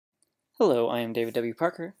Hello, I am David W.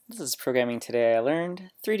 Parker. This is Programming Today I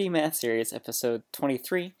Learned, 3D Math Series, episode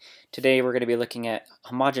 23. Today we're going to be looking at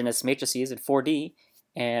homogeneous matrices in 4D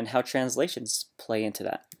and how translations play into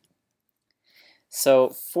that. So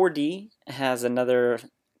 4D has another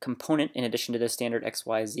component in addition to the standard x,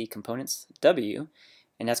 y, z components, W,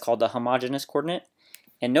 and that's called the homogeneous coordinate.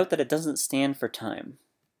 And note that it doesn't stand for time.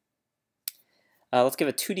 Let's give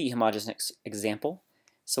a 2D homogeneous example.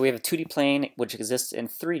 So we have a 2D plane which exists in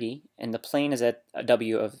 3D, and the plane is at a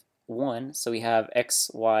w of 1, so we have x,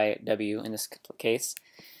 y, w in this case,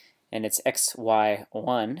 and it's x, y,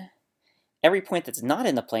 1. Every point that's not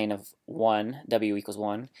in the plane of 1, w equals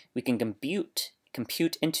 1, we can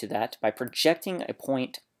compute into that by projecting a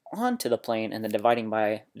point onto the plane and then dividing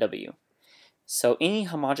by w. So any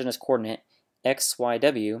homogeneous coordinate x, y,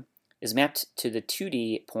 w is mapped to the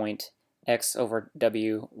 2D point x over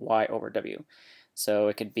w, y over w. So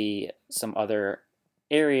it could be some other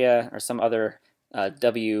area or some other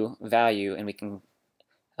w value, and we can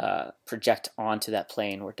project onto that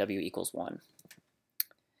plane where w equals 1.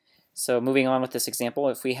 So moving on with this example,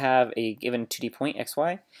 if we have a given 2D point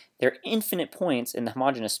xy, there are infinite points in the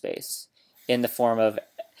homogeneous space in the form of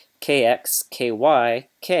kx, ky,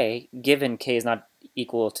 k, given k is not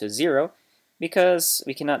equal to 0, because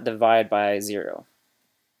we cannot divide by 0.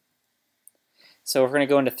 So if we're going to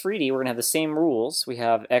go into 3D, we're going to have the same rules. We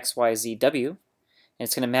have x, y, z, w, and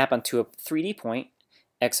it's going to map onto a 3D point,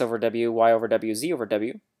 x over w, y over w, z over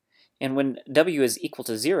w. And when w is equal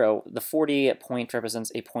to 0, the 4D point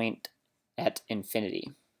represents a point at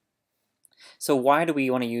infinity. So why do we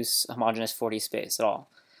want to use homogeneous 4D space at all?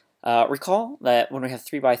 Recall that when we have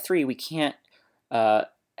 3 by 3, we can't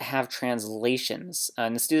have translations.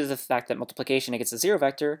 And it's due to the fact that multiplication against a 0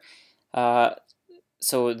 vector,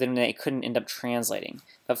 so then it couldn't end up translating.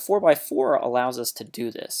 But 4 by 4 allows us to do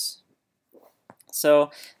this. So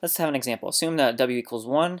let's have an example. Assume that w equals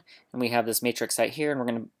 1, and we have this matrix right here, and we're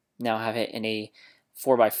going to now have it in a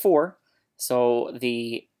 4 by 4. So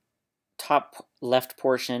the top left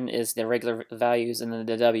portion is the regular values, and then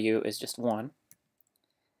the w is just 1.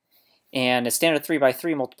 And a standard 3 by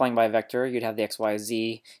 3 multiplying by a vector, you'd have the x, y,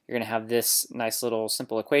 z. You're going to have this nice little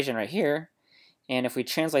simple equation right here. And if we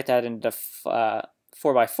translate that into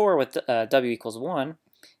 4 by 4 with w equals 1,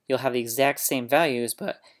 you'll have the exact same values,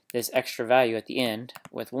 but this extra value at the end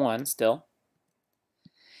with 1 still.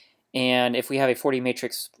 And if we have a 4D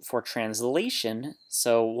matrix for translation,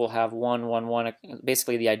 so we'll have 1, 1, 1,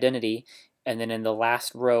 basically the identity, and then in the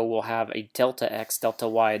last row we'll have a delta x, delta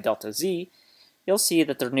y, delta z, you'll see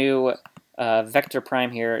that the new vector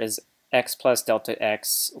prime here is x plus delta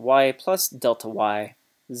x, y plus delta y,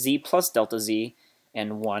 z plus delta z,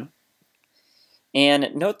 and 1.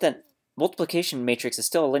 And note that multiplication matrix is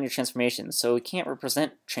still a linear transformation, so we can't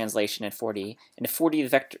represent translation in 4D, and a 4D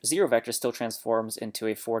vector, 0 vector still transforms into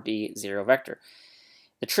a 4D 0 vector.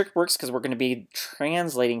 The trick works because we're going to be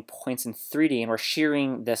translating points in 3D, and we're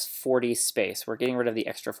shearing this 4D space. We're getting rid of the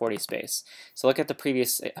extra 4D space. So look at the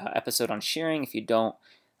previous episode on shearing if you don't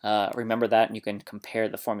remember that, and you can compare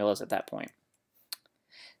the formulas at that point.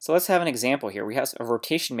 So let's have an example here. We have a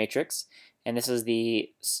rotation matrix, and this is the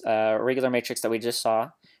regular matrix that we just saw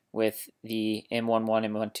with the M11,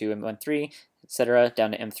 M12, M13, etc.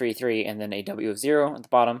 down to M33, and then a W of 0 at the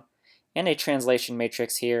bottom, and a translation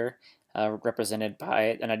matrix here represented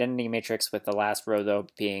by an identity matrix with the last row, though,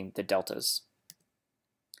 being the deltas.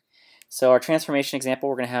 So our transformation example,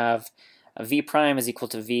 we're going to have V prime is equal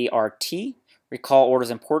to VRT. Recall order is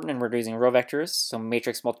important, and we're using row vectors, so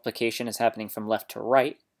matrix multiplication is happening from left to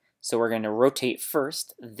right. So we're going to rotate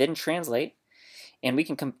first, then translate, and we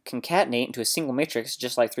can concatenate into a single matrix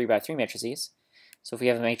just like 3 by 3 matrices. So if we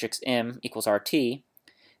have the matrix M equals RT,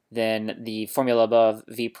 then the formula above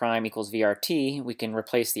V prime equals VRT, we can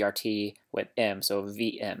replace the RT with M, so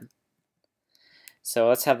VM. So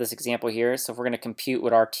let's have this example here. So if we're going to compute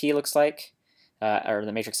what RT looks like, or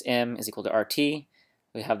the matrix M is equal to RT,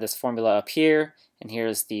 we have this formula up here, and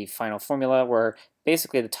here's the final formula where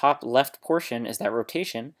basically the top left portion is that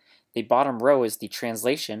rotation, the bottom row is the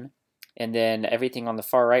translation, and then everything on the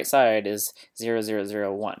far right side is 0, 0,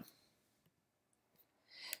 0, 1.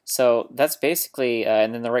 So that's basically,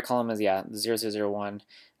 and then the right column is, 0, 0, 0, 1.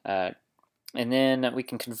 And then we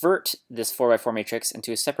can convert this 4 by 4 matrix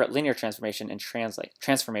into a separate linear transformation and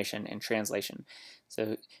translation.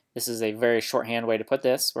 So this is a very shorthand way to put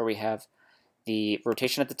this, where we have the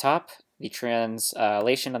rotation at the top, the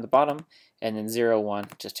translation on the bottom, and then 0, 1,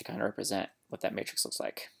 just to kind of represent what that matrix looks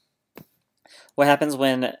like. What happens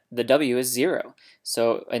when the w is 0?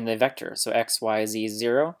 So in the vector, so x, y, z is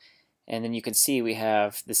 0, and then you can see we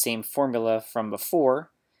have the same formula from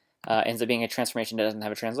before, ends up being a transformation that doesn't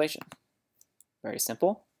have a translation. Very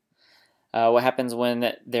simple. What happens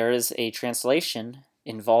when there is a translation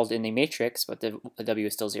involved in the matrix, but the W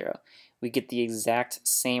is still 0? We get the exact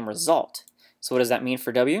same result. So what does that mean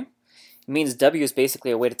for W? It means W is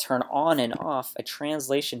basically a way to turn on and off a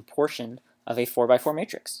translation portion of a 4x4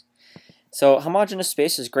 matrix. So homogeneous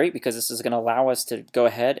space is great because this is going to allow us to go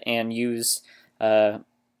ahead and use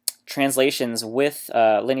translations with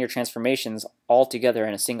linear transformations all together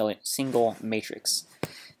in a single matrix.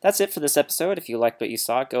 That's it for this episode. If you liked what you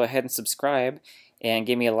saw, go ahead and subscribe and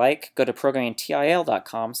give me a like. Go to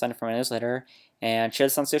ProgrammingTIL.com, sign up for my newsletter, and share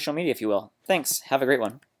this on social media if you will. Thanks. Have a great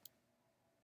one.